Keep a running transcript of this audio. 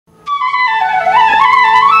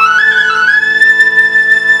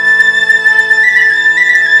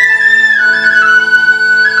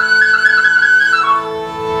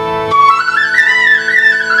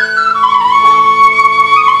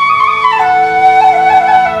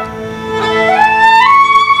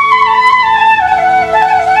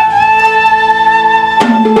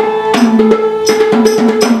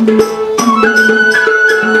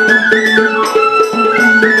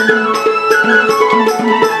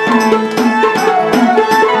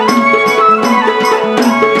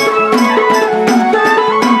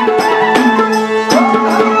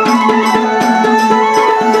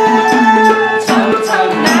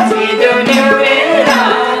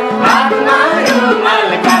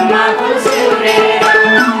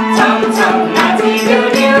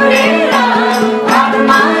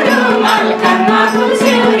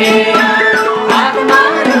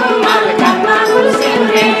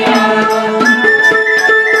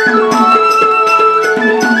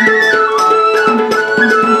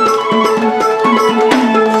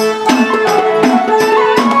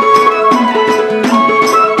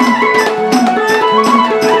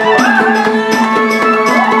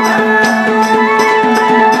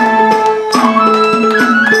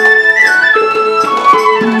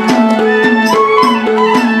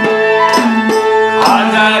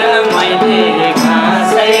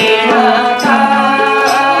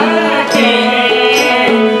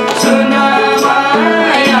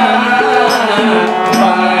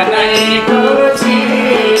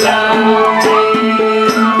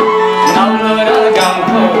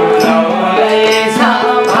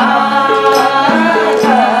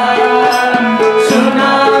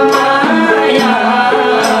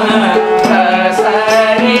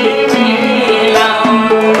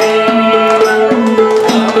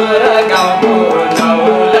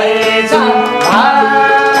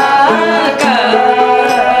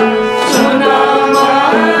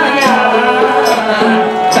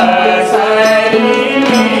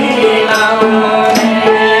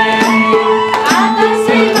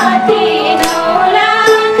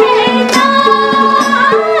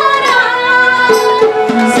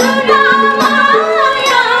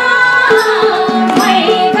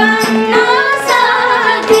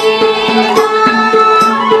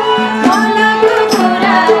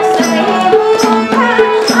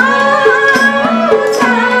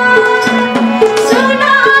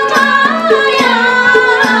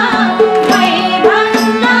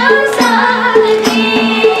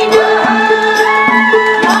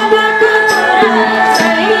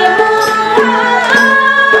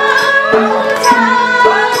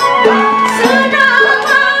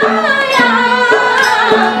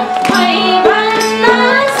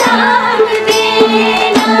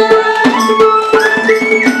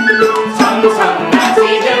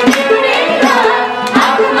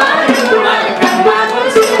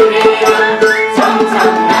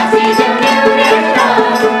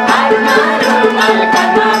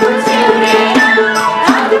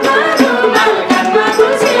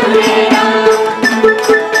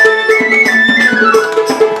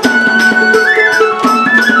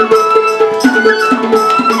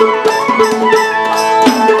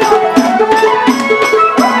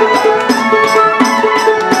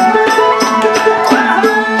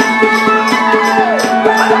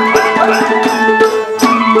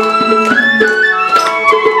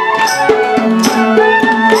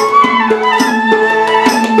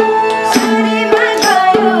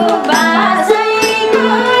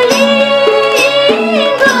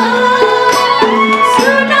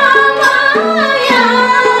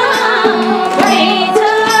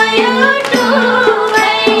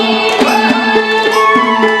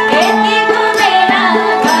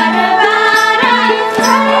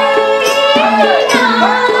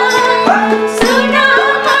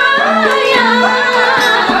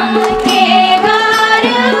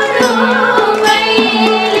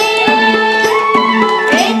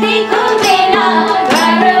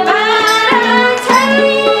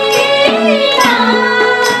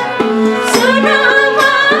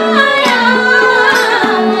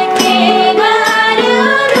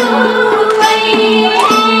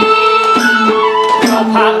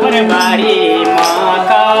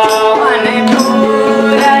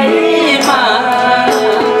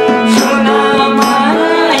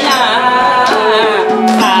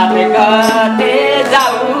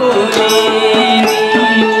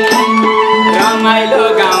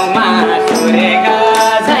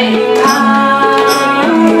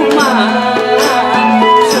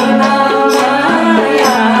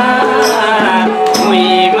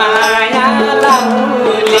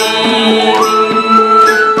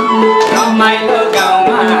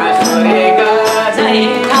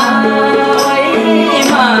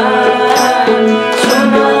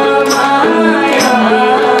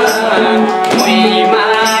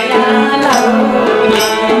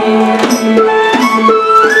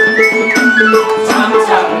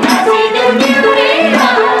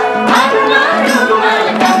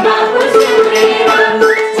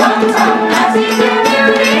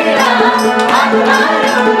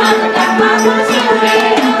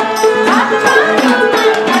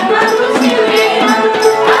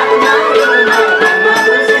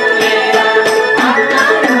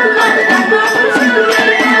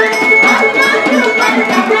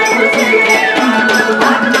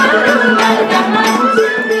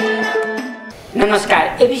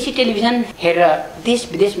नमस्कार ABC television हेरेर देश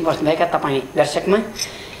विदेशमा बस्नुभएका तपाईँ दर्शकमा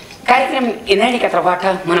कार्यक्रम इन्द्रेणीका तर्फबाट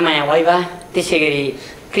मनमाया वैवा त्यसैगरी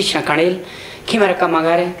कृष्ण कणेल खिमरका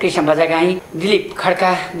मगर कृष्ण बजागाई दिलीप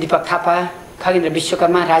खड्का दीपक थापा खगेन्द्र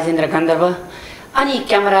विश्वकर्मा राजेन्द्र गन्धर्व अनि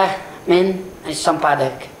क्यामेराम्यान अनि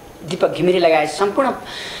सम्पादक दीपक घिमिरे लगायत सम्पूर्ण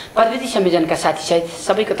प्रविधि संयोजनका साथीसहित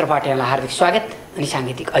सबैको तर्फबाट यहाँलाई हार्दिक स्वागत अनि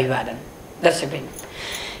साङ्गीतिक अभिवादन। दर्शकवृन्द,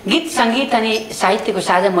 गीत संगीत अनि साहित्यको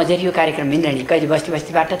साझा मजरी कार्यक्रम इन्द्रेणी कहिले बस्ती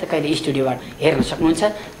बस्तीबाट त कहिले स्टुडियोबाट हेर्न सक्नुहुन्छ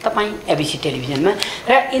तपाईँ एबीसी टेलिभिजनमा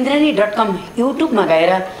र Indreni.com युट्युबमा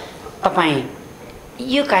गएर तपाईँ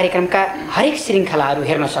यो कार्यक्रमका हरेक श्रृङ्खलाहरू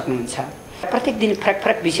हेर्न सक्नुहुन्छ। प्रत्येक दिन फरक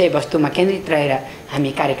फरक विषयवस्तुमा केन्द्रित रहेर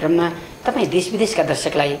हामी कार्यक्रममा तपाईँ देश विदेशका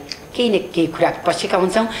दर्शकलाई केही न केही कुरा पसेका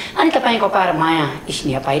हुन्छौँ अनि तपाईँको अपार माया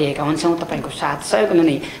स्नेह पाइरहेका हुन्छौँ। तपाईँको साथ सहयोगले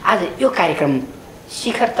नै आज यो कार्यक्रम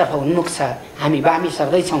शिखरतर्फ उन्मुख छ। हामी बामी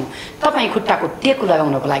सर्दैछौँ, तपाईँ खुट्टाको टेकु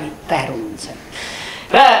लगाउनको लागि तयार हुनुहुन्छ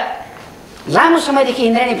र लामो समयदेखि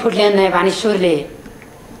इन्द्रेणी फुडल्यान्ड नयाँ बानेश्वरले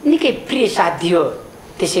निकै प्रिय साथ दियो।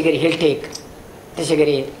 त्यसै गरी हिलटेक, त्यसै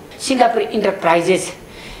गरी सिङ्गापुर इन्टरप्राइजेस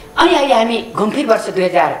अनि अहिले हामी घुमफिर वर्ष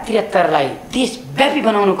 2073लाई देशव्यापी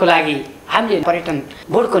बनाउनको लागि हामीले पर्यटन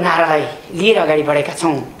बोर्डको नारालाई लिएर अगाडि बढेका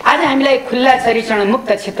छौँ। आज हामीलाई खुल्ला चरीचरण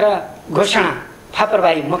मुक्त क्षेत्र घोषणा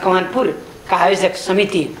फापरबारी मकवानपुरका आयोजक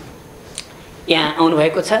समिति यहाँ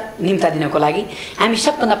आउनुभएको छ निम्ता दिनको लागि। हामी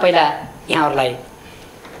सबभन्दा पहिला यहाँहरूलाई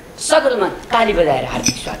सगलमा ताली बजाएर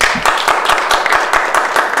हार्दिक स्वागत।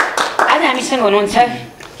 आज हामीसँग हुनुहुन्छ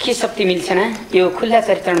के शक्ति मिल्छना यो खुल्ला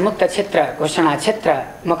चरीचरण मुक्त क्षेत्र घोषणा क्षेत्र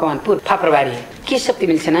मकवानपुर फापरबारी के शक्ति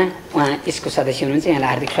मिल्छना, उहाँ यसको सदस्य हुनुहुन्छ, यहाँलाई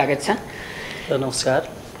हार्दिक स्वागत छ। नमस्कार।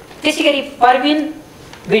 त्यसै गरी प्रवीण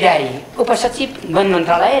बिडारी उपसचिव वन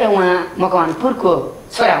मन्त्रालय र उहाँ मकवानपुरको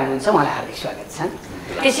छोरा हुनुहुन्छ, उहाँलाई हार्दिक स्वागत छ।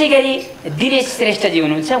 त्यसै गरी दिनेश श्रेष्ठजी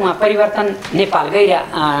हुनुहुन्छ, उहाँ परिवर्तन नेपाल गैर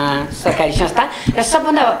सरकारी संस्था र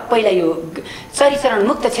सबभन्दा पहिला यो चरीचरण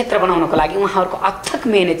मुक्त क्षेत्र बनाउनको लागि उहाँहरूको अथक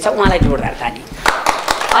मेहनत छ, उहाँलाई जोरदार ताली।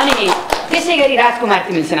 अनि त्यसै गरी राजकुमार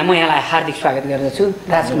तिमिल्सेना, म यहाँलाई हार्दिक स्वागत गर्दछु।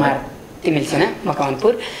 राजकुमार तिमिल्सेना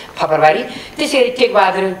मकवानपुर फापरबारी। त्यसै गरी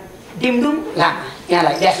टेकबहादुर डिमडुम लामा,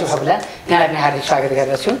 यहाँलाई ड्यासो खबुला, यहाँलाई पनि हार्दिक स्वागत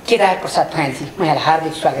गर्दछु। केदार प्रसाद फयान्सी, म यहाँलाई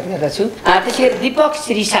हार्दिक स्वागत गर्दछु। त्यसै गरी दीपक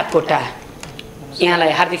श्री सापकोटा,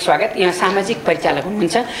 यहाँलाई हार्दिक स्वागत, यहाँ सामाजिक परिचालक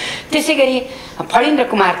हुनुहुन्छ। त्यसै गरी फणीन्द्र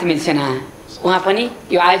कुमार तिमिल्सेना, उहाँ पनि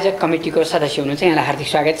यो आयोजक कमिटीको सदस्य हुनुहुन्छ, यहाँलाई हार्दिक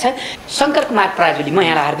स्वागत छ। शङ्कर कुमार प्राजुली, म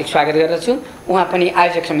यहाँलाई हार्दिक स्वागत गर्दछु, उहाँ पनि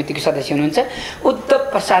आयोजक समितिको सदस्य हुनुहुन्छ। उद्धव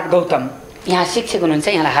प्रसाद गौतम, यहाँ शिक्षक हुनुहुन्छ,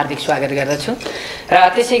 यहाँलाई हार्दिक स्वागत गर्दछु। र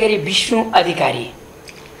त्यसै गरी विष्णु अधिकारी,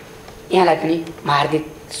 यहाँलाई पनि म हार्दिक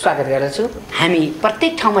स्वागत गर्दछु। हामी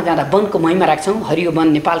प्रत्येक ठाउँमा जाँदा वनको महिमा राख्छौँ, हरियो वन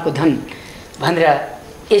नेपालको धन भनेर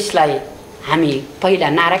यसलाई हामी पहिला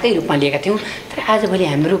नाराकै रूपमा लिएका थियौँ। तर आजभोलि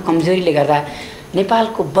हाम्रो कमजोरीले गर्दा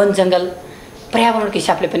नेपालको वन जङ्गल पर्यावरणको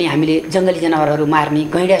हिसाबले पनि हामीले जङ्गली जनावरहरू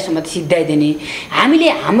मार्ने, गैँडासम्म सिद्धाइदिने, हामीले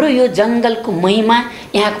हाम्रो यो जङ्गलको महिमा,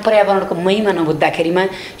 यहाँको पर्यावरणको महिमा नबुझ्दाखेरिमा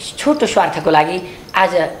छोटो स्वार्थको लागि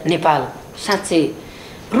आज नेपाल साँच्चै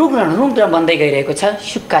रुग्ण बन्दै गइरहेको छ,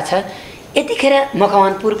 सुक्खा छ। यतिखेर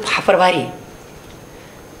मकवानपुर फापरबारी,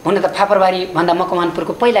 हुन त फापरबारी भन्दा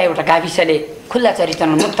मकवानपुरको पहिला एउटा गाविसले खुल्ला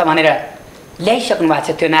चरीचरण मुक्त भनेर ल्याइसक्नु भएको छ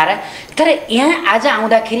त्यो नारा। तर यहाँ आज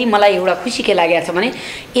आउँदाखेरि मलाई एउटा खुसी के लागेको छ भने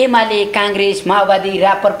एमाले, काङ्ग्रेस, माओवादी,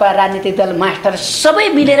 राप्रपा, राजनीतिक दल, मास्टर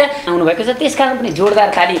सबै मिलेर आउनुभएको छ। त्यसकारण पनि जोरदार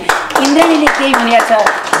ताली। इन्द्रेणीले त्यही भनेको छ,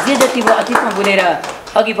 जे जति भयो अतीतमा बोलेर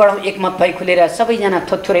अघि बढौँ, एकमत भई खुलेर सबैजना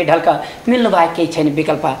थोरै ढल्क मिल्नु भएको केही छैन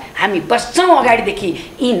विकल्प। हामी वर्षौँ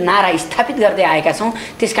अगाडिदेखि यी नारा स्थापित गर्दै आएका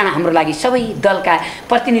छौँ। त्यसकारण हाम्रो लागि सबै दलका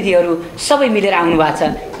प्रतिनिधिहरू सबै मिलेर आउनु भएको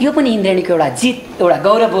छ। यो पनि इन्द्रेणीको एउटा जित, एउटा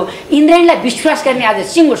गौरव हो। इन्द्रेणीलाई विश्वास गर्ने आज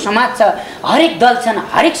सिङ्गो समाज छ, हरेक दल छन्,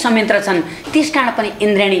 हरेक संयन्त्र छन्। त्यसकारण पनि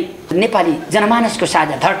इन्द्रेणी नेपाली जनमानसको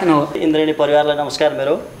साझा धड्कन हो। इन्द्रेणी परिवारलाई नमस्कार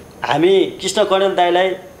मेरो। हामी कृष्ण कणेल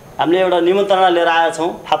दाइलाई हामीले एउटा निमन्त्रणा लिएर आएका छौँ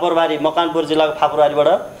फापरबारी, मकवानपुर जिल्लाको फापरबारीबाट।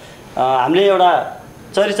 हामीले एउटा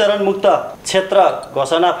चरीचरण मुक्त क्षेत्र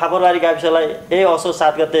घोषणा फापरबारी गाविसलाई यही असोज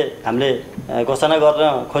 7 गते हामीले घोषणा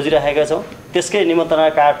गर्न खोजिरहेका छौँ। त्यसकै निमन्त्रणा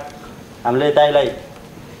कार्ड हामीले दाइलाई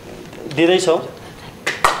दिँदैछौँ,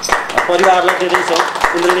 परिवारलाई दिँदैछौँ,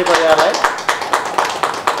 इन्द्रेणी परिवारलाई।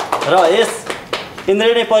 र यस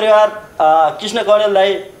इन्द्रेणी परिवार कृष्ण कणेल दाइ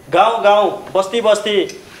गाउँ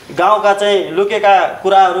बस्ती गाउँका चाहिँ लुकेका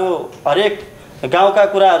कुराहरू, हरेक गाउँका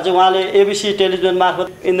कुराहरू चाहिँ उहाँले एबिसी टेलिभिजन मार्फत,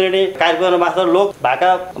 इन्द्रेणी कार्यक्रम मार्फत, लोक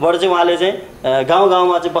भाकाबाट चाहिँ उहाँले चाहिँ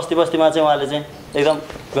गाउँमा चाहिँ बस्तीमा चाहिँ उहाँले चाहिँ एकदम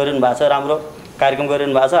गरिनु भएको छ, राम्रो कार्यक्रम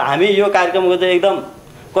गरिनु भएको छ। हामी यो कार्यक्रमको चाहिँ एकदम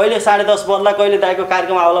कहिले 10:30 बज्ला, कहिले दाइको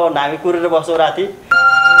कार्यक्रम आउला भनेर हामी कुरेर बस्छौँ राति।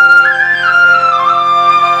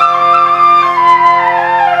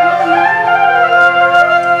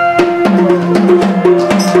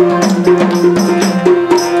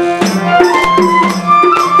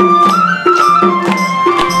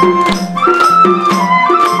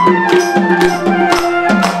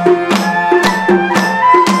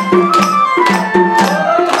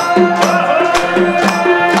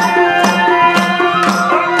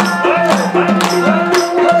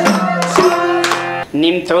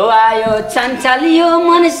 निम्तो आयो चञ्चलियो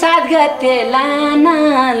मन 7 गते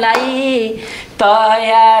लानलाई,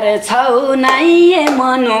 तयार छौ नै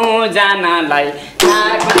मनु जानलाई।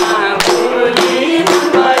 नाकमा फुली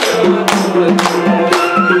भयो,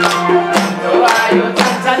 निम्तो आयो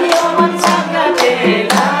चञ्चलियो मन 7 गते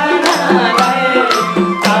लानलाई,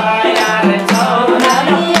 तयार छौ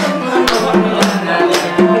नै मनु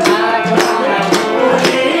जानलाई। नाकमा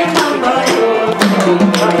फुली भयो,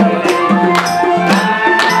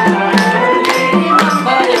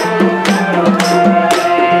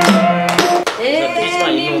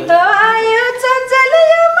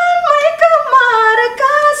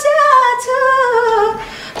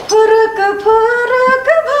 फुरुक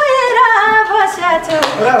भएर बस्या छु।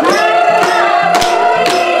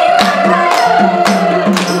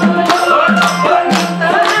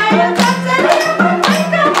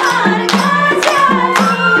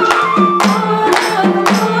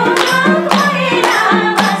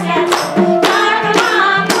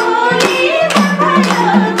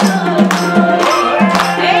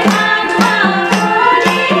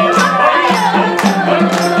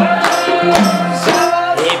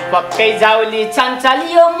 पक्कै जाउली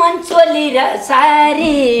चञ्चलियो मन चोली र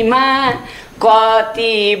सारीमा,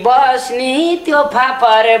 कति बस्ने त्यो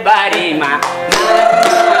फापर बारीमा।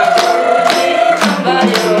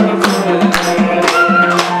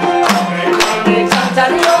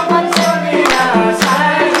 चञ्चलियो मन चोली र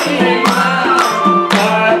सारीमा,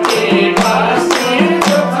 कति बस्ने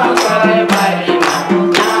त्यो फापर बारीमा।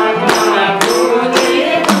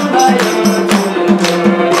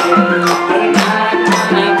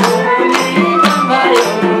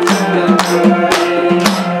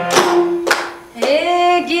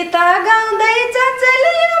 गीत गाउँदै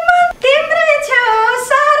चञ्चलियो मन तिम्रै छेउ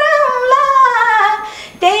सारा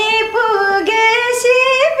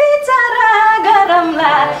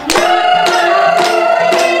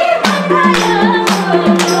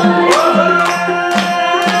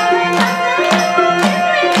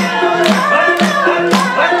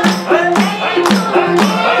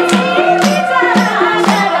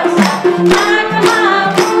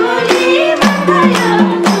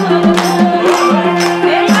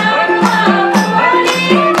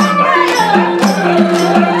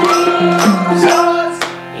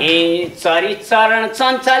चरिचरण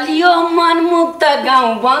चञ्चल यो मनमुक्त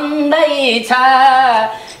गाउँ बन्दैछ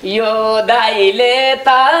यो दाइले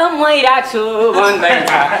त मै राख्छु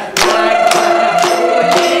भन्दैछ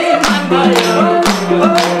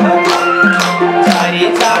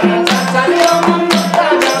चरिचरण चञ्चल यो मनमुक्त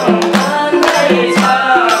गाउँ बन्दैछ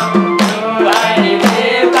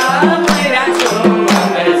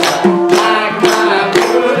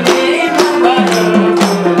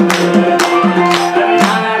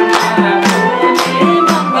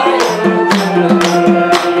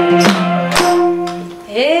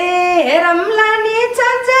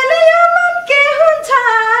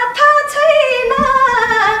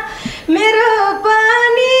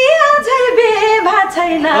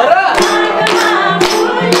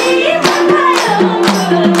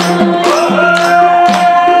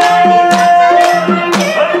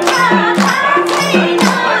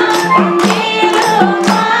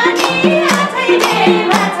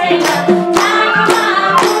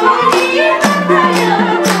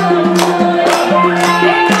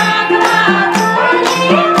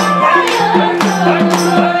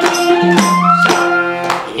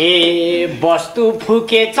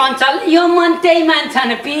फुके चञ्चल यो मन त्यही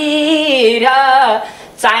मान्छन् पिर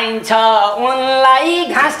चाहिन्छ उनलाई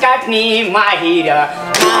घाँस काट्ने माहिर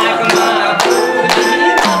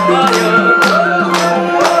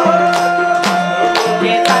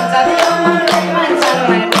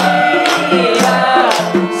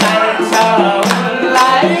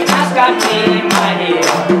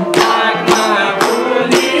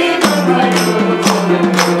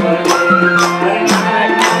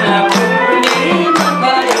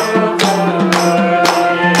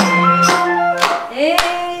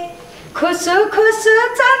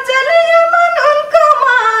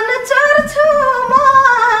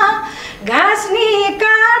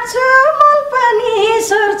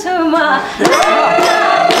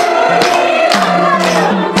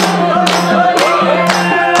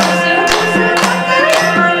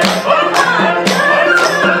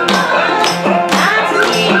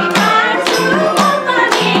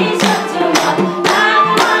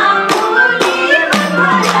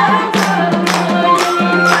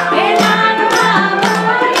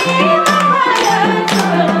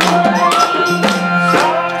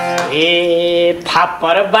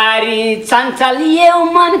परबारी चञ्चल यो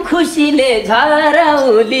मन खुसीले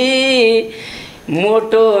झरौली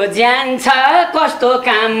मोटो ज्यान छ कस्तो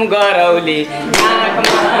काम गरौली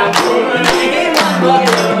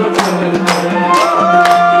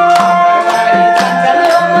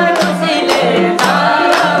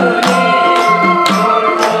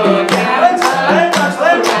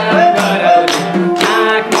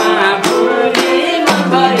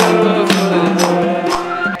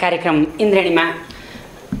कार्यक्रम इन्द्रेणीमा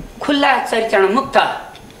खुल्ला चरिचरण मुक्त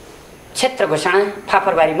क्षेत्र घोषणा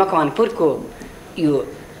फापरबारी मकवानपुरको यो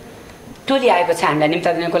टोली आएको छ हामीलाई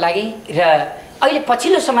निम्ता दिनको लागि र अहिले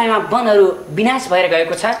पछिल्लो समयमा वनहरू विनाश भएर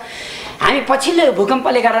गएको छ हामी पछिल्लो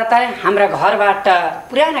भूकम्पले गर्दा त हाम्रा घरबाट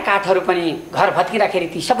पुराना काठहरू पनि घर भत्किँदाखेरि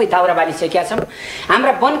ती सबै दाउरा बालिसकेका छौँ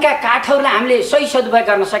हाम्रा वनका काठहरूलाई हामीले सही सदुपयोग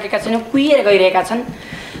गर्न सकेका छैनौँ कुहिएर गइरहेका छन्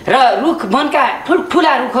र रुख वनका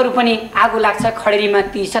ठुल्ठुला रुखहरू पनि आगो लाग्छ खडेरीमा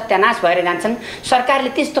ती सत्यानाश भएर जान्छन् सरकारले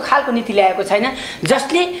त्यस्तो खालको नीति ल्याएको छैन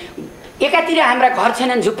जसले एकातिर हाम्रा घर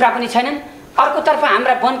छैनन् झुप्रा पनि छैनन् अर्कोतर्फ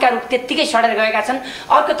हाम्रा वनका रुख त्यत्तिकै सडेर गएका छन्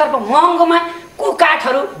अर्कोतर्फ महँगोमा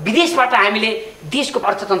कुकाठहरू विदेशबाट हामीले देशको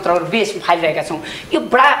अर्थतन्त्रहरू बेस फालिरहेका छौँ यो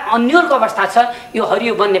बडा अन्यलको अवस्था छ यो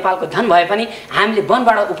हरियो वन नेपालको धन भए पनि हामीले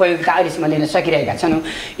वनबाट उपयोगिता अहिलेसम्म लिन सकिरहेका छैनौँ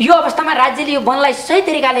यो अवस्थामा राज्यले यो वनलाई सही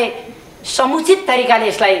तरिकाले समुचित तरिकाले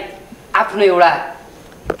यसलाई आफ्नो एउटा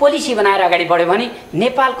पोलिसी बनाएर अगाडि बढ्यो भने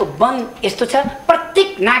नेपालको वन यस्तो छ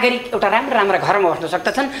प्रत्येक नागरिक एउटा राम्रा घरमा बस्न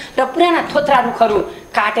सक्दछन् र पुराना थोत्रा रुखहरू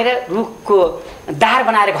काटेर रुखको दार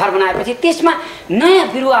बनाएर घर बनाएपछि त्यसमा नयाँ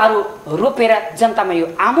बिरुवाहरू रोपेर जनतामा यो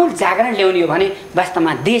आमूल जागरण ल्याउने हो भने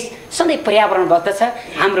वास्तवमा देश सधैँ पर्यावरणबद्ध छ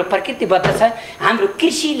हाम्रो प्रकृतिबद्ध छ हाम्रो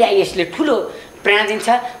कृषिलाई यसले ठुलो प्रेरणा दिन्छ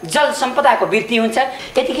जल सम्पदाको वृद्धि हुन्छ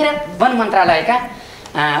त्यतिखेर वन मन्त्रालयका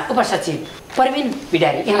उपसचिव प्रवीण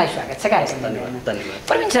बिडारी यहाँलाई स्वागत छ कार्यक्रममा धन्यवाद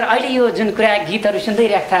प्रवीण सर अहिले यो जुन कुरा गीतहरू सुन्दै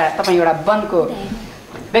राख्दा तपाईँ एउटा वनको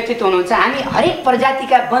व्यक्तित्व हुनुहुन्छ हामी हरेक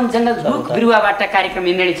प्रजातिका वन जङ्गल रुख बिरुवाबाट कार्यक्रम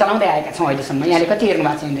इन्द्रेणी चलाउँदै आएका छौँ अहिलेसम्म यहाँले कति हेर्नु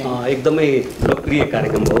भएको छ इन्द्रेणी एकदमै लोकप्रिय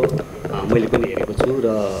कार्यक्रम हो मैले पनि हेरेको छु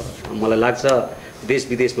र मलाई लाग्छ देश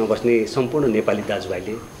विदेशमा बस्ने सम्पूर्ण नेपाली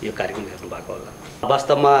दाजुभाइले यो कार्यक्रम हेर्नु भएको होला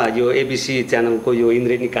वास्तवमा यो एबिसी च्यानलको यो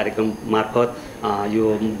इन्द्रेणी कार्यक्रम मार्फत यो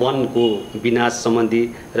वनको विनाश सम्बन्धी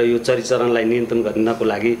र यो चरिचरणलाई नियन्त्रण गर्नको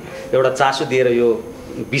लागि एउटा चासो दिएर यो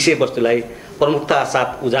विषयवस्तुलाई प्रमुखता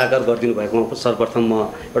साथ उजागर गरिदिनु भएकोमा सर्वप्रथम म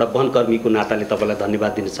एउटा वनकर्मीको नाताले तपाईँलाई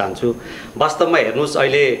धन्यवाद दिन चाहन्छु। वास्तवमा हेर्नुहोस्,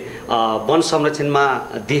 अहिले वन संरक्षणमा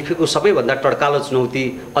देखेको सबैभन्दा टड्कालो चुनौती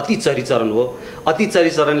अति चरीचरण हो। अति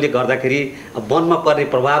चरीचरणले गर्दाखेरि वनमा पर्ने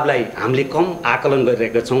प्रभावलाई हामीले कम आकलन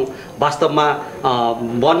गरिरहेका छौँ। वास्तवमा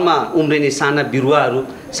वनमा उम्रिने साना बिरुवाहरू,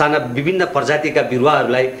 साना विभिन्न प्रजातिका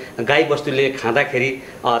बिरुवाहरूलाई गाईबस्तुले खाँदाखेरि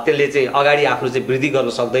त्यसले चाहिँ अगाडि आफ्नो चाहिँ वृद्धि गर्न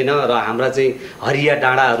सक्दैन र हाम्रा चाहिँ हरिया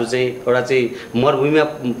डाँडाहरू चाहिँ एउटा चाहिँ मरुभूमिमा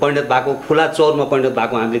परिणत भएको, खुला चौरमा परिणत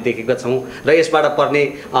भएको हामीले देखेका छौँ र यसबाट पर्ने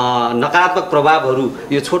नकारात्मक प्रभावहरू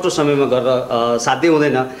यो छोटो समयमा गर्न साध्य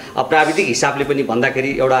हुँदैन। प्राविधिक हिसाबले पनि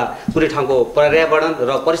भन्दाखेरि एउटा कुनै ठाउँको पर्यावरण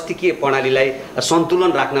र पारिस्थितिकीय प्रणालीलाई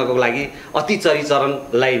सन्तुलन राख्नको लागि अति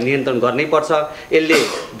चरीचरणलाई नियन्त्रण गर्नै पर्छ। यसले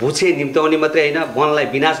भुछे निम्त्याउने मात्रै होइन, वनलाई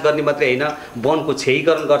विनाश गर्ने मात्रै होइन, वनको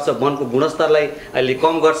क्षयीकरण गर्छ, वनको गुणस्तरलाई अहिले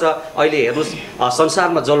कम गर्छ। अहिले हेर्नुहोस्,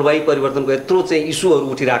 संसारमा जलवायु परिवर्तनको यत्रो चाहिँ इस्युहरू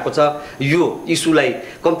उठिरहेको छ। यो इस्युलाई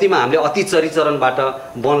कम्तीमा हामीले अति चरीचरणबाट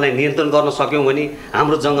वनलाई नियन्त्रण गर्न सक्यौँ भने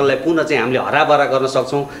हाम्रो जङ्गललाई पुनः चाहिँ हामीले हराभरा गर्न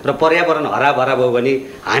सक्छौँ र पर्यावरण हराभरा भयो भने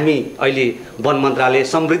हामी अहिले वन मन्त्रालय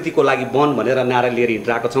समृद्धिको लागि वन भनेर नारा लिएर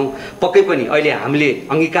हिँडिरहेको छौँ। पक्कै पनि अहिले हामीले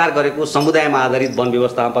अङ्गीकार गरेको समुदायमा आधारित वन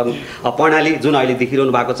व्यवस्थापन प्रणाली जुन अहिले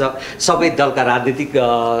देखिरहनु भएको छ, सबै दलका राजनीतिक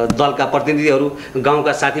दलका प्रतिनिधिहरू,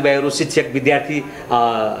 गाउँका साथीभाइहरू, शिक्षक, विद्यार्थी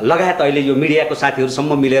लगायत अहिले यो मिडियाको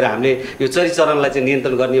साथीहरूसम्म मिलेर हामीले यो चरीचरणलाई चाहिँ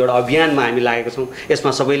नियन्त्रण गर्ने एउटा अभियानमा हामी लागेका छौँ।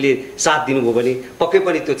 यसमा सबैले साथ दिनुभयो भने पक्कै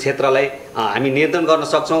पनि त्यो क्षेत्रलाई हामी नियन्त्रण गर्न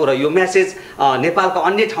सक्छौँ र यो म्यासेज नेपालका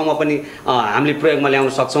अन्य ठाउँमा पनि हामीले प्रयोगमा ल्याउन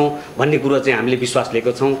सक्छौँ भन्ने कुरो चाहिँ हामीले विश्वास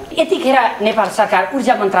लिएको छौँ। यतिखेर नेपाल सरकार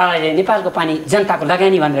ऊर्जा मन्त्रालयले नेपालको पानी जनताको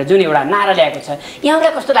लगानी भनेर जुन एउटा नारा ल्याएको छ,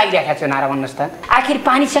 यहाँलाई कस्तो लागिरहेको छ नारा भन्नुहोस् त? आखिर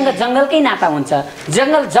पानीसँग जङ्गलकै नाता हुन्छ।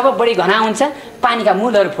 जङ्गल जब बढी घना हुन्छ पानीका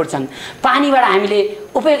मूलहरू फुट्छन्, पानीबाट हामीले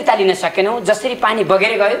उपयोगिता लिन सकेनौँ। जसरी पानी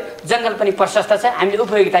बगेर गयो जङ्गल पनि प्रशस्त छ, हामीले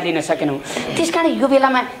उपयोगिता लिन सकेनौँ। त्यसकारण यो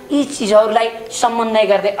बेलामा यी चिजहरूलाई समन्वय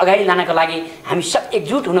गर्दै अगाडि लानको लागि हामी सब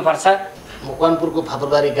एकजुट हुनुपर्छ। मकवानपुरको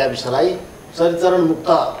फापरबारी गाविसलाई चरीचरण मुक्त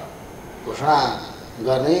घोषणा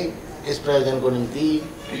गर्ने यस प्रयोजनको निम्ति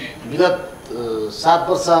विगत 7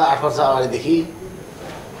 वर्ष 8 वर्ष अगाडिदेखि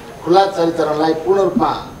खुला चरीचरणलाई पूर्ण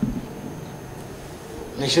रूपमा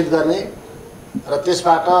निषेध गर्ने र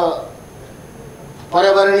त्यसबाट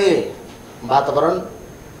पर्यावरणीय वातावरण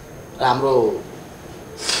र हाम्रो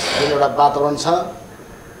जुन एउटा वातावरण छ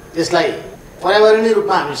त्यसलाई पर्यावरणीय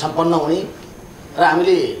रूपमा हामी सम्पन्न हुने र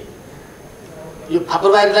हामीले यो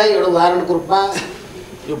फापरबारीलाई एउटा उदाहरणको रूपमा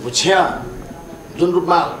यो भुछ्या जुन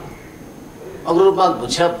रूपमा अग्लो रूपमा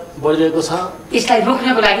भुछ्या बढिरहेको छ यसलाई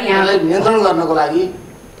रोक्नको लागि, यहाँलाई नियन्त्रण गर्नको लागि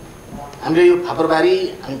हामीले यो फापरबारी,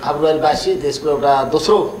 हामी फापरबारीवासी देशको एउटा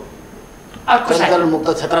दोस्रो चरीचरण मुक्त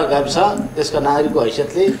क्षेत्र गाविस त्यसका नागरिकको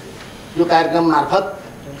हैसियतले यो कार्यक्रम मार्फत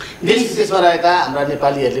देश विदेशमा रहेका हाम्रा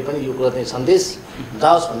नेपालीहरूले पनि यो कुरो चाहिँ सन्देश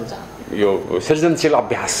जाओस् भन्ने चाहन्छु। यो सृजनशील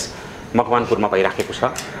अभ्यास मकवानपुरमा भइराखेको छ।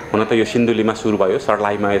 हुन त यो सिन्धुलीमा सुरु भयो,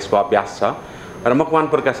 सर्लाहीमा यसको अभ्यास छ र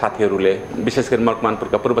मकवानपुरका साथीहरूले, विशेष गरी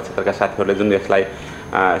मकवानपुरका पूर्व क्षेत्रका साथीहरूले जुन यसलाई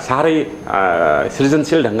साह्रै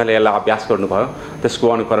सृजनशील ढङ्गले यसलाई अभ्यास गर्नुभयो, त्यसको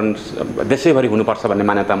अनुकरण देशैभरि हुनुपर्छ भन्ने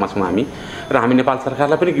मान्यतामा छौँ हामी। र हामी नेपाल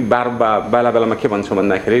सरकारलाई पनि बेला बेलामा के भन्छौँ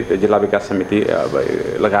भन्दाखेरि जिल्ला विकास समिति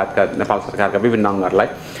लगायतका नेपाल सरकारका विभिन्न अङ्गहरूलाई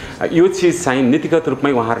यो चिज चाहिँ नीतिगत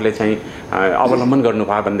रूपमै उहाँहरूले चाहिँ अवलम्बन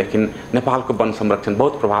गर्नुभयो भनेदेखि नेपालको वन संरक्षण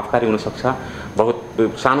बहुत प्रभावकारी हुनसक्छ।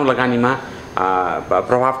 बहुत सानो लगानीमा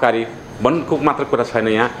प्रभावकारी वनको मात्र कुरा छैन,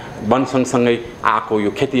 यहाँ वन सँगसँगै आएको यो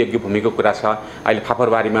खेतीयोग्य भूमिको कुरा छ। अहिले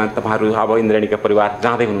फापरबारीमा तपाईँहरू अब इन्द्रेणीका परिवार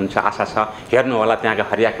जाँदै हुनुहुन्छ, आशा छ हेर्नु होला त्यहाँका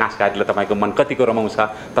हरिया काँसकारीले तपाईँको मन कतिको रमाउँछ।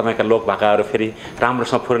 तपाईँका लोक भाकाहरू फेरि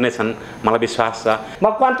राम्रोसँग फुर्नेछन्, मलाई विश्वास छ।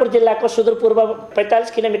 मकवानपुर जिल्लाको सुदूरपूर्व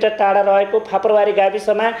 45 किलोमिटर टाढा रहेको फापरबारी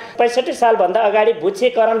गाविसमा 65 सालभन्दा अगाडि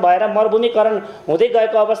भुछीकरण भएर मरुभूमिकरण हुँदै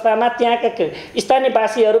गएको अवस्थामा त्यहाँका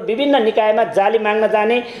स्थानीयवासीहरू विभिन्न निकायमा जाली माग्न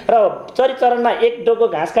जाने र चरीचरणमा एक डोको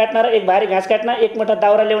घाँस काट्न र एक भारी घाँस काट्न, एक मुठा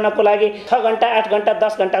दाउरा ल्याउनको लागि 6 घण्टा 8 घण्टा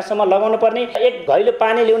 10 घण्टासम्म लगाउनु पर्ने, एक घैलो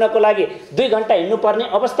पानी ल्याउनको लागि 2 घण्टा हिँड्नुपर्ने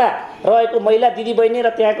अवस्था रहेको महिला दिदीबहिनी र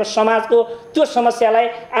त्यहाँको समाजको त्यो समस्यालाई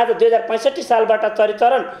आज 2065 सालबाट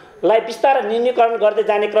चरीचरणलाई बिस्तारै न्यूनीकरण गर्दै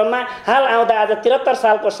जाने क्रममा हाल आउँदा आज 73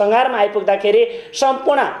 सालको सङ्घारमा आइपुग्दाखेरि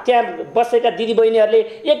सम्पूर्ण त्यहाँ बसेका दिदीबहिनीहरूले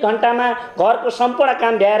 1 घण्टामा घरको सम्पूर्ण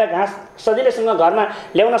काम भ्याएर घाँस सजिलैसँग घरमा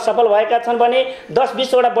ल्याउन सफल भएका छन् भने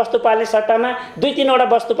 10-20 वटा वस्तु पाल्ने सट्टामा 2-3 वटा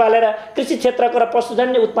वस्तु पालेर कृषि क्षेत्रको र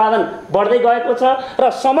पशुजन्य उत्पादन बढ्दै गएको छ र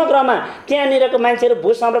समग्रमा त्यहाँनिरको मान्छेहरू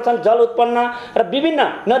भू संरक्षण, जल उत्पन्न र विभिन्न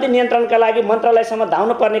नदी नियन्त्रणका लागि मन्त्रालयसम्म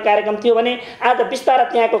धाउनु पर्ने कार्यक्रम थियो भने आज बिस्तारै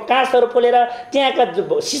त्यहाँको काँसहरू फुलेर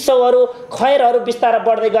त्यहाँका शिष्य चिसौहरू खैरहरू बिस्तारै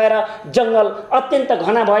बढ्दै गएर जङ्गल अत्यन्त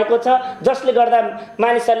घना भएको छ, जसले गर्दा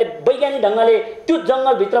मानिसहरूले वैज्ञानिक ढङ्गले त्यो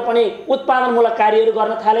जङ्गलभित्र पनि उत्पादनमूलक कार्यहरू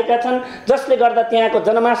गर्न थालेका छन्, जसले गर्दा त्यहाँको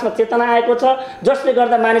जनमासमा चेतना आएको छ, जसले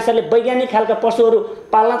गर्दा मानिसहरूले वैज्ञानिक खालका पशुहरू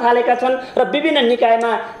पाल्न थालेका छन् र विभिन्न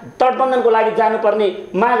निकायमा तटबन्धनको लागि जानुपर्ने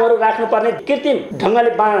मागहरू राख्नुपर्ने कृत्रिम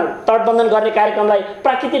ढङ्गले तटबन्धन गर्ने कार्यक्रमलाई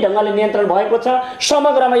प्राकृतिक ढङ्गले नियन्त्रण भएको छ।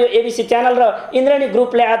 समग्रमा यो एबिसी च्यानल र इन्द्रणी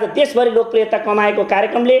ग्रुपले आज देशभरि लोकप्रियता कमाएको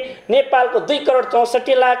कार्यक्रमले नेपालको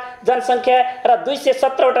 2,64,00,000 जनसङ्ख्या र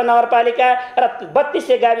 217वटा नगरपालिका र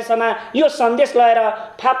 3200 गाविसमा यो सन्देश लगेर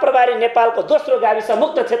फापरबारी नेपालको दोस्रो गाविस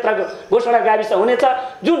मुक्त क्षेत्रको घोषणा गाविस हुनेछ,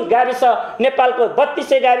 जुन गाविस नेपालको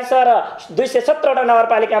 3200 गाविस र 217वटा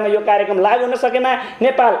नगरपालिकामा यो कार्यक्रम लागू हुन सकेमा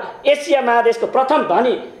नेपाल एसिया महादेशको प्रथम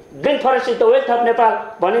धनी green forest is the wealth of Nepal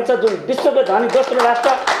भनिन्छ, जुन विश्वको धनी दोस्रो राष्ट्र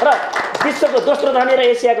र विश्वको दोस्रो धनी र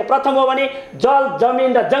एसियाको प्रथम हो भने जल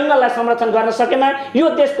जमिन र जङ्गललाई संरक्षण गर्न सकेमा यो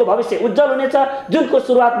देशको भविष्य उज्जवल हुनेछ, जुनको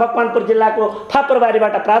सुरुवात मकवानपुर जिल्लाको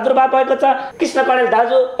फापरबारीबाट प्रादुर्भाव भएको छ। कृष्ण कणेल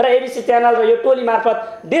दाजु र एबिसी च्यानल र यो टोली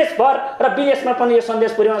मार्फत देशभर र विदेशमा पनि यो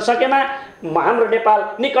सन्देश पुर्याउन सकेमा हाम्रो नेपाल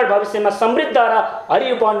निकट भविष्यमा समृद्ध र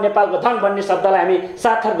हरियो वन नेपालको धन भन्ने शब्दलाई हामी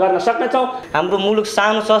सार्थक गर्न सक्नेछौँ। हाम्रो मुलुक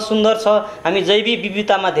सानो छ, सुन्दर छ, हामी जैविक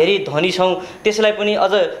विविधतामा धेरै धनी छौँ, त्यसलाई पनि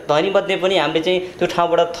अझ धनी मध्ये पनि हामीले चाहिँ त्यो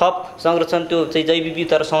ठाउँबाट थप संरक्षण त्यो चाहिँ जैविक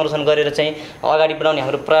विविधताहरू संरक्षण गरेर चाहिँ अगाडि बढाउने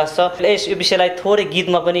हाम्रो प्रयास छ। यो विषयलाई थोरै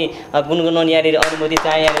गीतमा पनि गुनगुनाउने यहाँनिर अनुमति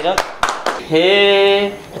चाहे। यहाँनिर हे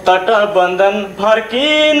तटबन्धन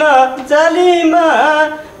फर्किन जालीमा,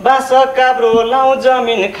 बाँस काब्रो लाउँ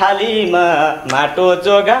जमिन खालीमा, माटो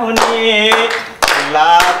जोगाउने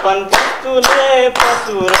लापन पिस्तुलले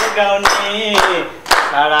पशु रोगाउने,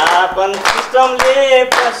 छाडापन सिस्टमले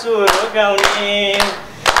पशु रोगाउने,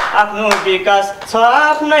 आफ्नो विकास छ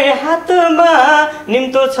आफ्नै हातमा,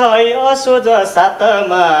 निम्तो छ असोज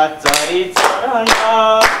सातमा, चरी चरण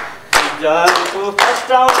जन्तु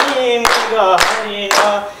फस्टाउने मृग हरिण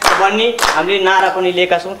भन्ने हामीले नारा पनि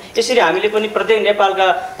लिएका छौँ। यसरी हामीले पनि प्रत्येक नेपालका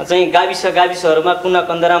चाहिँ गाविसहरूमा कुना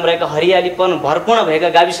कन्दरामा रहेका हरियालीपन भरपूर्ण भएका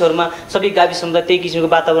गाविसहरूमा सबै गाविसमा त्यही किसिमको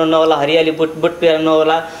वातावरण नहोला, हरियाली बोटपेरा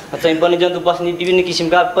नहोला, चाहिँ वन्यजन्तु बस्ने विभिन्न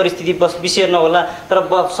किसिमका परिस्थिति विषय नहोला, तर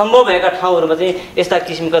सम्भव भएका ठाउँहरूमा चाहिँ यस्ता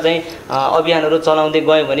किसिमका चाहिँ अभियानहरू चलाउँदै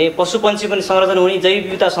गयौँ भने पशुपन्छी पनि संरक्षण हुने, जैविक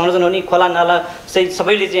विविधता संरक्षण हुने, खोला नाला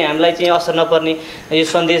सबैले चाहिँ हामीलाई चाहिँ असर नपर्ने यो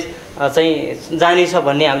सन्देश चाहिँ जानेछ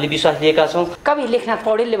भन्ने हामीले विश्वास लिएका छौँ। कवि लेखनाथ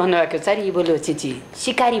पौडेलले भन्नुभएको चरी बोलो चिची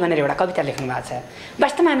सिकारी भनेर एउटा कविता लेख्नु भएको छ।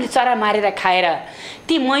 वास्तवमा हामीले चरा मारेर खाएर,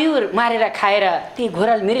 ती मयूर मारेर खाएर, ती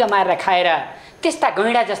घोरल मृग मारेर खाएर, त्यस्ता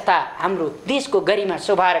गैँडा जस्ता हाम्रो देशको गरिमा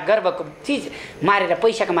शोभा र गर्वको चिज मारेर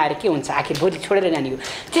पैसा कमाएर के हुन्छ, आखिर भोलि छोडेर जाने हो।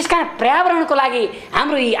 त्यस कारण पर्यावरणको लागि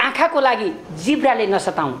हाम्रो यी आँखाको लागि जिब्राले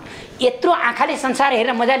नसताउँ। यत्रो आँखाले संसार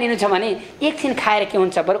हेरेर मजा लिनु छ भने एकछिन खाएर के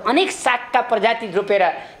हुन्छ, बरु अनेक सागका प्रजाति रोपेर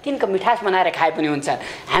तिनको मिठास बनाएर खाए पनि हुन्छ।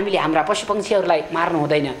 हामीले हाम्रा पशुपक्षीहरूलाई मार्नु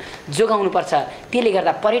हुँदैन, जोगाउनुपर्छ। त्यसले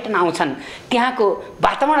गर्दा पर्यटन आउँछन्, त्यहाँको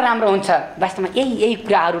वातावरण राम्रो हुन्छ। वास्तवमा यही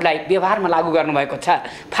कुराहरूलाई व्यवहारमा लागू गर्नुभएको छ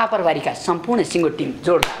फापरबारीका सम्पूर्ण सिङ्गो टिम।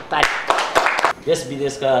 जोडदार देश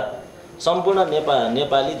विदेशका सम्पूर्ण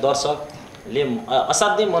नेपाली दर्शकले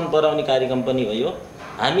असाध्यै मन पराउने कार्यक्रम पनि हो यो।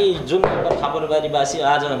 हामी जुन एउटा फापरबारीवासी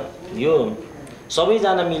आज यो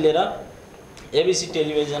सबैजना मिलेर एबिसी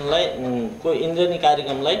टेलिभिजनलाई को इन्द्रनी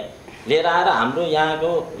कार्यक्रमलाई लिएर आएर हाम्रो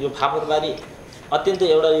यहाँको यो फापरबारी अत्यन्तै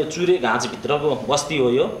एउटा यो चुरे घाँचभित्रको बस्ती हो।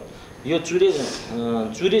 यो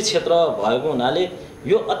चुरे क्षेत्र भएको हुनाले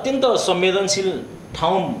यो अत्यन्त संवेदनशील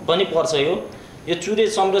ठाउँ पनि पर्छ। यो चुरे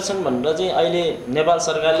संरक्षण भनेर चाहिँ अहिले नेपाल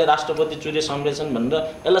सरकारले राष्ट्रपति चुरे संरक्षण भनेर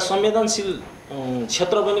यसलाई संवेदनशील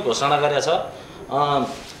क्षेत्र पनि घोषणा गरेको छ।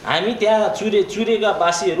 हामी त्यहाँ चुरेका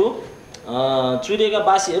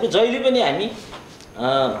बासीहरू जहिले पनि हामी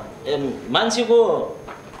मान्छेको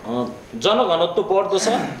जनघनत्व बढ्दो छ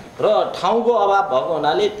र ठाउँको अभाव भएको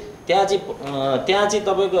हुनाले त्यहाँ चाहिँ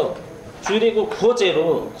तपाईँको चुरेको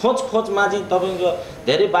खोजमा चाहिँ तपाईँको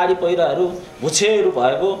धेरै बाढी पहिरोहरू भुछेहरू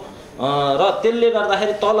भएको र त्यसले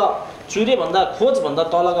गर्दाखेरि तल खोजभन्दा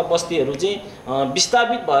तलका बस्तीहरू चाहिँ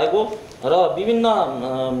विस्थापित भएको र विभिन्न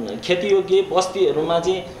खेतीयोग्य बस्तीहरूमा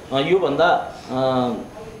चाहिँ योभन्दा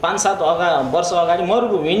 5-7 वर्ष अगाडि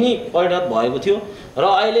मरुभूमि नै परिणत भएको थियो र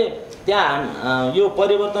अहिले त्यहाँ यो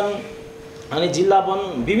परिवर्तन अनि जिल्लावन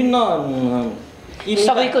विभिन्न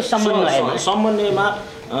सबैको समन्वयमा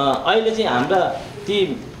अहिले चाहिँ हाम्रा ती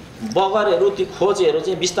बगरहरू ती खोजहरू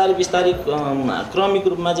चाहिँ बिस्तारै क्रमिक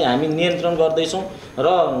रूपमा चाहिँ हामी नियन्त्रण गर्दैछौँ र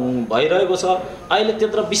भइरहेको छ। अहिले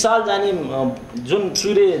त्यत्र विशाल जाने जुन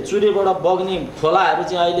चुरेबाट बग्ने खोलाहरू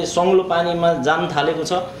चाहिँ अहिले सङ्लो पानीमा जान थालेको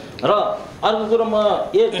छ र अर्को कुरो म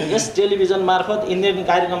यस टेलिभिजन मार्फत इन्द्रेणी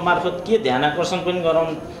कार्यक्रम मार्फत के ध्यान आकर्षण पनि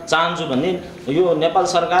गराउन चाहन्छु भने यो नेपाल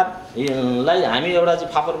सरकारलाई हामी एउटा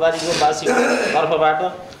चाहिँ फापरबारीको वासीको तर्फबाट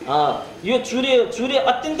यो चुरे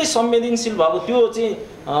अत्यन्तै संवेदनशील भएको त्यो चाहिँ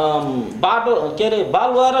बाटो के अरे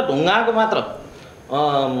बालुवा र ढुङ्गाको मात्र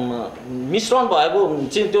मिश्रण भएको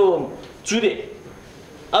चाहिँ त्यो चुरे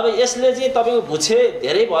अब यसले चाहिँ तपाईँको भुछे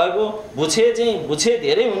धेरै भएको भुछे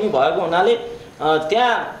धेरै हुने भएको हुनाले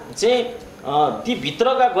त्यहाँ चाहिँ ती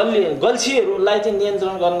भित्रका गल्छीहरूलाई चाहिँ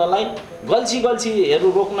नियन्त्रण गर्नलाई गल्छीहरू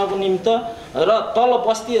रोक्नको निमित्त र तल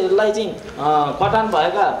बस्तीहरूलाई चाहिँ कटान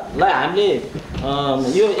भएकालाई हामीले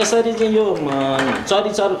यो यसरी चाहिँ यो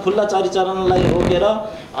खुल्ला चरीचरणलाई रोकेर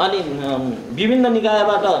अनि विभिन्न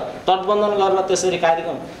निकायबाट तटबन्धन गरेर त्यसरी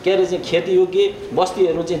कार्यक्रम के अरे चाहिँ खेतीयोग्य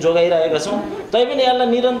बस्तीहरू चाहिँ जोगाइरहेका छौँ। तैपनि यसलाई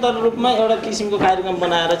निरन्तर रूपमा एउटा किसिमको कार्यक्रम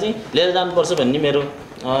बनाएर चाहिँ लिएर जानुपर्छ भन्ने मेरो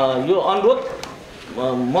यो अनुरोध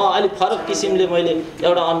म अलिक फरक किसिमले मैले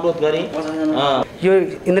एउटा अनुरोध गरेँ। यो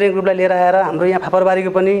इन्द्रेणी ग्रुपलाई लिएर आएर हाम्रो यहाँ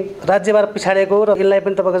फापरबारीको पनि राज्यबाट पिछाडिएको र यसलाई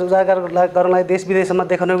पनि तपाईँको उजागर गर्नलाई देश विदेशमा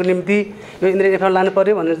देखाउनको निम्ति यो इन्द्रेणी एफएम लानु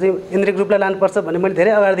पर्यो भनेर चाहिँ इन्द्रेणी ग्रुपलाई लानुपर्छ भन्ने मैले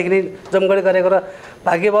धेरै अगाडिदेखि नै जमगढी गरेको र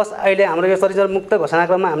भाग्यवश अहिले हाम्रो यो चरीचरण मुक्त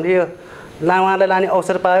घोषणाक्रममा हामीले यो उहाँलाई लाने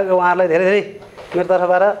अवसर पायो। उहाँहरूलाई धेरै धेरै मेरो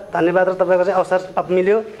तर्फबाट धन्यवाद र तपाईँको चाहिँ अवसर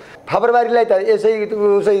मिल्यो। फापरबारीलाई त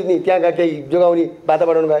उसै नि त्यहाँका केही जोगाउने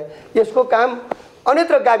वातावरण भए यसको काम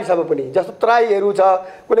अन्यत्र गाविसमा पनि जस्तो तराईहरू छ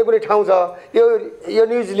कुनै ठाउँ छ यो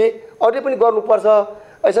न्युजले अझै पनि गर्नुपर्छ।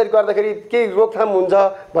 यसरी गर्दाखेरि केही रोकथाम हुन्छ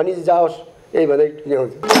भनी जाओस् यही भन्दै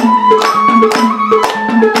ल्याउँछु।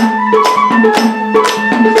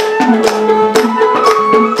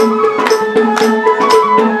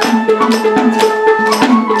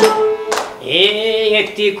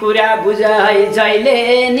 यति कुरा बुझ है जहिले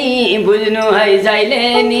नि बुझ्नु है जहिले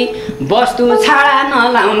नि वस्तु छाडा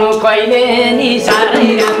नलाउनु कहिले नि साह्रै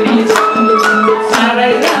राम्री छौ तिम्रो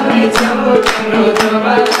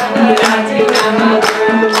राजीनामा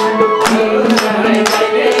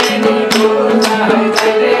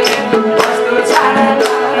वस्तु छाडा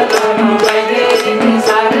नलाउनु कहिले नि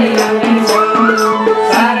साह्रै राम्री छौ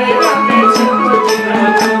तिम्रो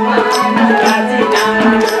राजीनामा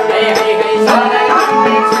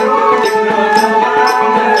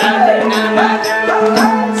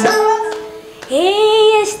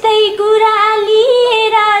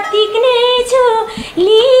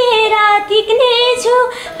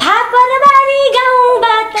फापरबारी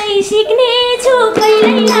गाउँबाटै सिक्नेछु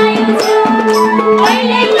कहिल्यै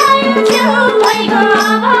लायो छेउ भइगयो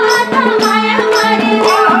अब त माया मारेर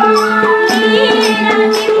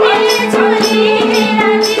लिएर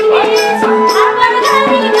टिक्नेछु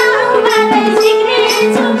फापरबारी गाउँबाटै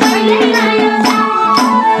सिक्नेछु कहिल्यै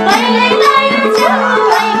लायो छेउ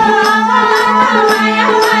भइगयो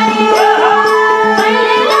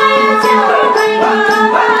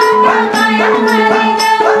अब त माया मारेर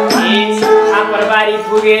फापरबारी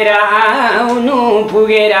पुगेर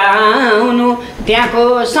आउनु त्यहाँको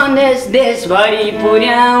सन्देश देशभरि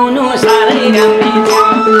पुर्याउनु साह्रै राम्री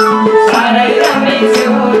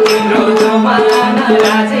छौ तिम्रो जमाना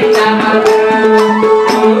राजीनामा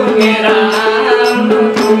पुगेर आउनु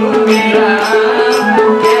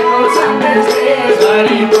त्यहाँको सन्देश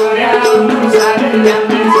देशभरि पुर्याउनु साह्रै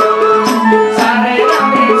राम्री छौ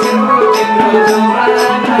तिम्रो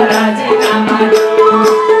जमाना राजीनामा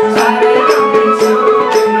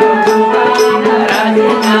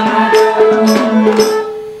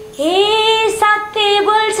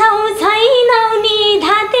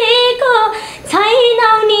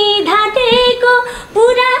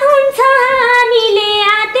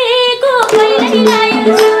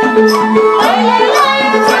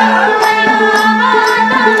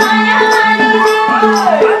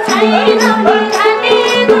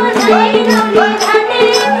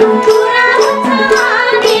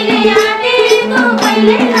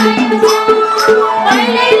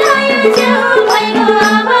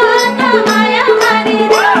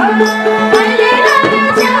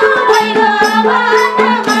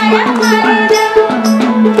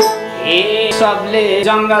सबले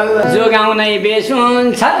जङ्गल जोगाउनै बेस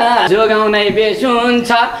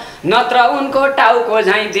हुन्छ नत्र उनको टाउको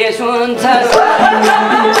झैँ देश हुन्छ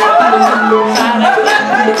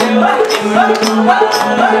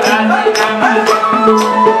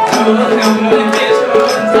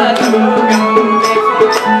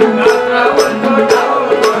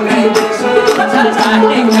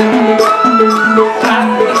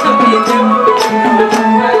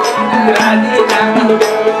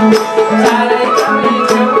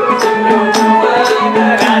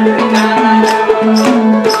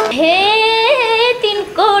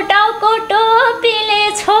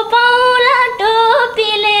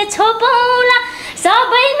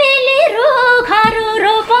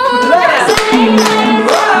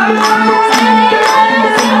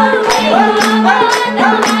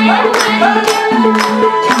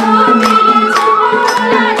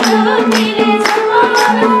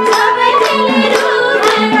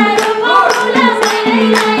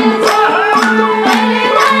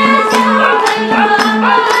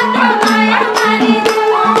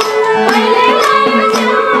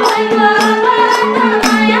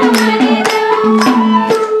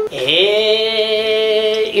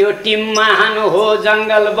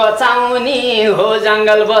जङ्गल बचाउने हो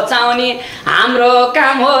जङ्गल बचाउने हाम्रो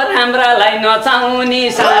काम हो राम्रालाई नचाउने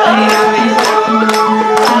साह्रै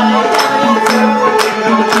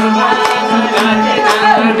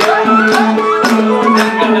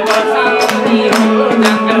जङ्गल बचाउने हो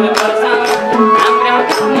जङ्गल बचाउने हाम्रो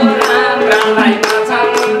काम हो राम्रालाई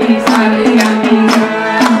नचाउने साह्रै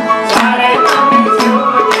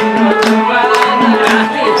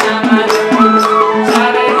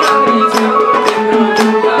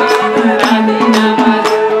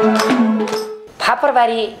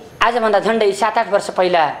फापरबारी आजभन्दा झन्डै 7-8 वर्ष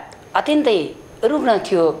पहिला अत्यन्तै रुग्ण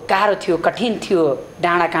थियो, गाह्रो थियो, कठिन थियो,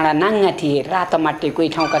 डाँडा काँडा नाङ्गा थिए, रातो माटे कोही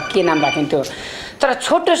ठाउँका के नाम राखिन्थ्यो। तर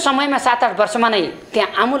छोटो समयमा 7-8 वर्षमा नै त्यहाँ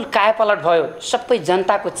आमूल कायापलट भयो। सबै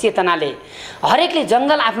जनताको चेतनाले हरेकले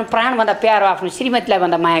जङ्गल आफ्नो प्राणभन्दा प्यारो आफ्नो श्रीमतीलाई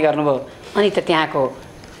भन्दा माया गर्नुभयो। अनि त त्यहाँको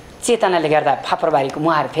चेतनाले गर्दा फापरबारीको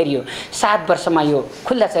मुहार फेरियो। 7 वर्षमा यो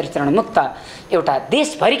खुल्ला चरित्रण मुक्त एउटा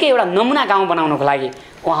देशभरिकै एउटा नमुना गाउँ बनाउनको लागि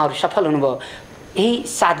उहाँहरू सफल हुनुभयो। यही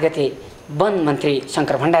 7 गते वन मन्त्री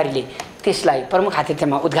शङ्कर भण्डारीले त्यसलाई प्रमुख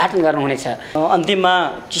आतिथ्यमा उद्घाटन गर्नुहुनेछ। अन्तिममा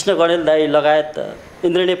कृष्ण गणेल दाई लगायत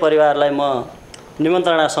इन्द्रेणी परिवारलाई म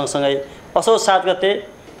निमन्त्रणा सँगसँगै असोज 7 गते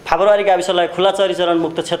फापरबारी गाविसलाई खुल्ला चरिचरण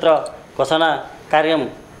मुक्त क्षेत्र घोषणा कार्यक्रम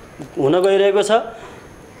हुन गइरहेको छ।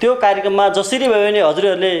 त्यो कार्यक्रममा जसरी भयो भने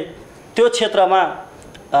हजुरहरूले त्यो क्षेत्रमा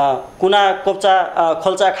कुना कोप्चा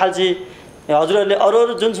खोल्चा खाल्ची हजुरहरूले अरू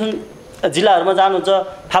जुन जिल्लाहरूमा जानुहुन्छ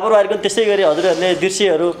फापरबारीको त्यस्तै गरी हजुरहरूले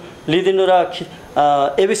दृश्यहरू लिदिनु र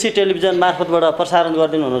एबिसी टेलिभिजन मार्फतबाट प्रसारण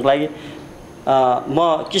गरिदिनु हुनुको लागि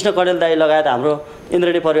म कृष्ण कणेल दाई लगायत हाम्रो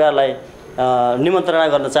इन्द्रेणी परिवारलाई निमन्त्रणा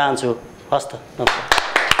गर्न चाहन्छु। हस्त नमस्कार।